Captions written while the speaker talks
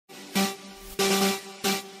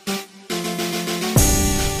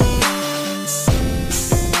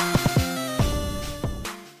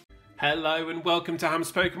Hello and welcome to Ham's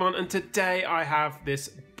Pokemon, and today I have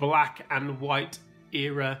this black and white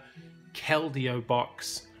era Keldeo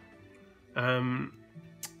box.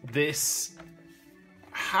 This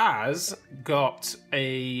has got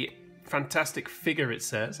a fantastic figure, it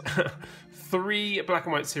says. 3 black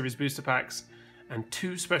and white series booster packs and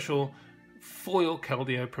 2 special foil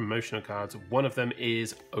Keldeo promotional cards. One of them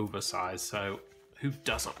is oversized, so who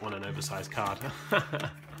doesn't want an oversized card?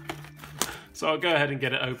 So I'll go ahead and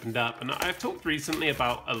get it opened up. And I've talked recently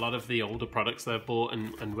about a lot of the older products that I've bought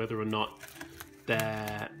and whether or not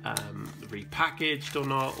they're repackaged or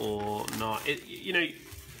not. You know,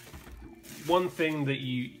 one thing that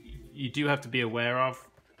you do have to be aware of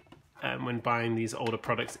when buying these older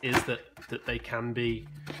products is that they can be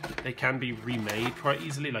remade quite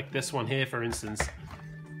easily. Like this one here, for instance.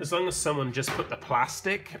 As long as someone just put the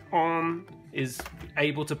plastic on, is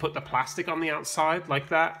able to put the plastic on the outside like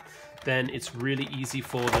that, then it's really easy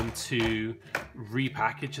for them to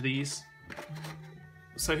repackage these.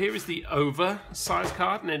 So here is the oversized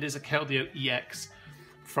card, and it is a Keldeo EX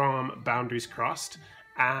from Boundaries Crossed.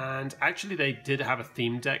 And actually they did have a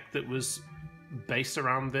theme deck that was based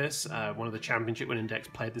around this. One of the championship winning decks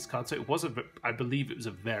played this card, so it was I believe it was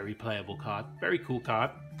a very playable card. Very cool card.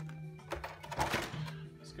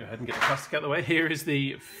 Let's go ahead and get the plastic out of the way. Here is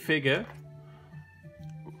the figure.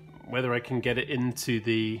 Whether I can get it into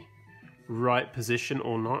the right position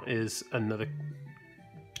or not is another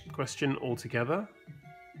question altogether.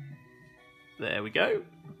 There we go.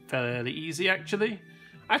 Fairly easy, actually.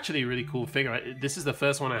 Actually, a really cool figure. This is the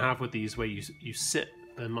first one I have with these where you sit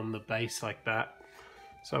them on the base like that.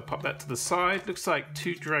 So I'll pop that to the side. Looks like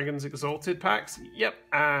 2 Dragons Exalted packs. Yep,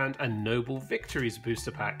 and a Noble Victories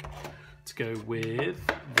booster pack to go with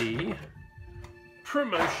the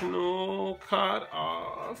promotional card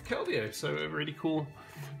of Keldeo. So a really cool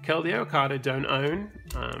Keldeo card I don't own.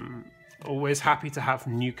 Always happy to have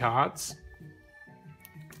new cards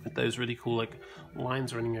with those really cool like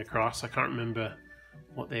lines running across. I can't remember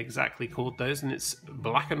what they exactly called those, and it's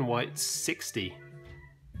black and white 60.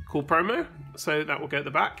 Cool promo, so that will go at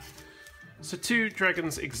the back. So 2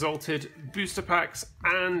 Dragons Exalted booster packs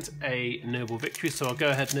and a Noble Victory. So I'll go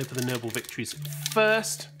ahead and open the Noble Victories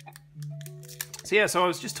first. So yeah, so I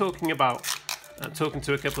was just talking about talking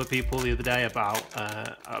to a couple of people the other day about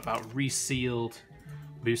resealed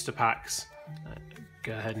booster packs.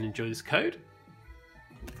 Go ahead and enjoy this code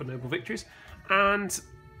for Noble Victories, and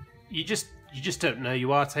you just don't know.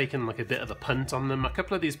 You are taking like a bit of a punt on them. A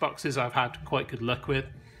couple of these boxes I've had quite good luck with.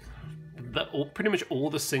 Pretty much all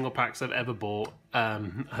the single packs I've ever bought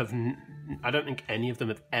I don't think any of them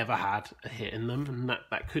have ever had a hit in them, and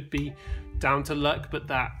that could be down to luck, but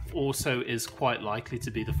that also is quite likely to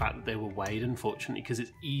be the fact that they were weighed, unfortunately, because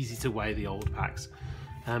it's easy to weigh the old packs.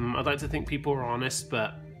 I'd like to think people are honest,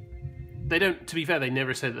 but they don't. To be fair, they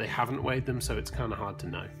never say that they haven't weighed them, so it's kind of hard to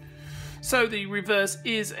know. So the reverse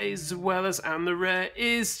is a Zweilous, and the rare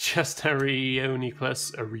is just a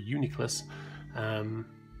Reuniclus.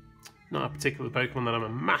 Not a particular Pokemon that I'm a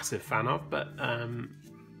massive fan of, but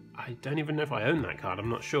I don't even know if I own that card. I'm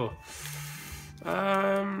not sure.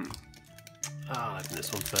 I'll open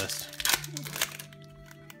this one first.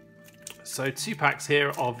 So 2 packs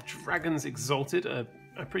here of Dragons Exalted, a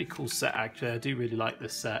pretty cool set actually. I do really like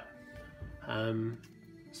this set. Some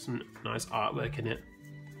nice artwork in it.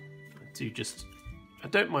 I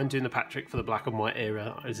don't mind doing the pack trick for the black and white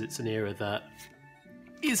era, as it's an era that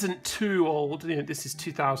isn't too old. You know, this is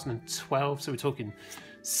 2012, so we're talking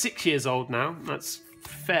 6 years old now. That's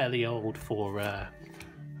fairly old for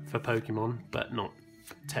Pokemon, but not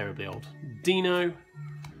terribly old. Dino,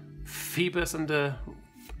 Phoebus under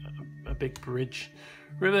a big bridge.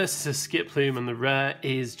 Reverse is a Skip Plume, and the rare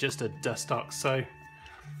is just a Dustox. So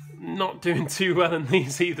not doing too well in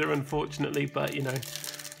these either, unfortunately. But you know,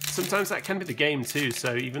 sometimes that can be the game too.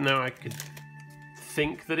 So even though I could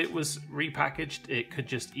think that it was repackaged, it could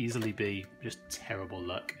just easily be just terrible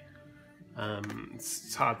luck.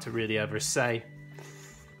 It's hard to really ever say.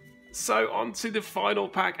 So on to the final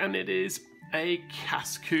pack, and it is a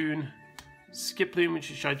Cascoon Skiploom,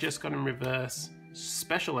 which I just got in reverse.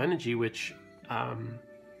 Special Energy, which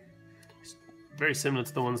is very similar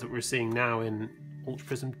to the ones that we're seeing now in Ultra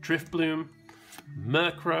Prism. Driftbloom,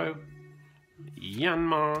 Murkrow,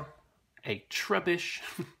 Yanmar, a Trubbish,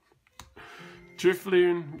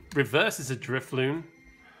 Drifloon. Reverse is a Drifloon.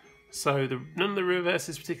 So none of the reverse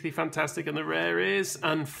is particularly fantastic, and the rare is,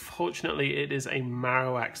 unfortunately, it is a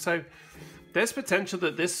Marowak. So there's potential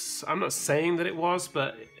that this, I'm not saying that it was,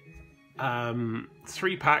 but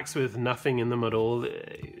 3 packs with nothing in them at all,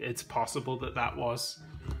 it's possible that that was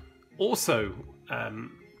also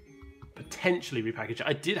potentially repackage it.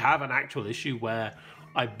 I did have an actual issue where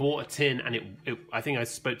I bought a tin and I think I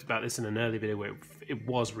spoke about this in an earlier video where it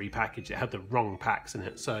was repackaged. It had the wrong packs in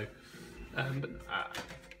it. So, I don't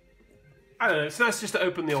know. It's nice just to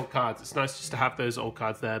open the old cards. It's nice just to have those old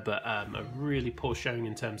cards there, but a really poor showing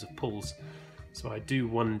in terms of pulls. So I do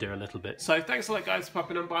wonder a little bit. So thanks a lot, guys, for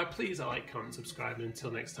popping on by. Please like, comment, subscribe, and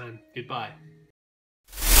until next time, goodbye.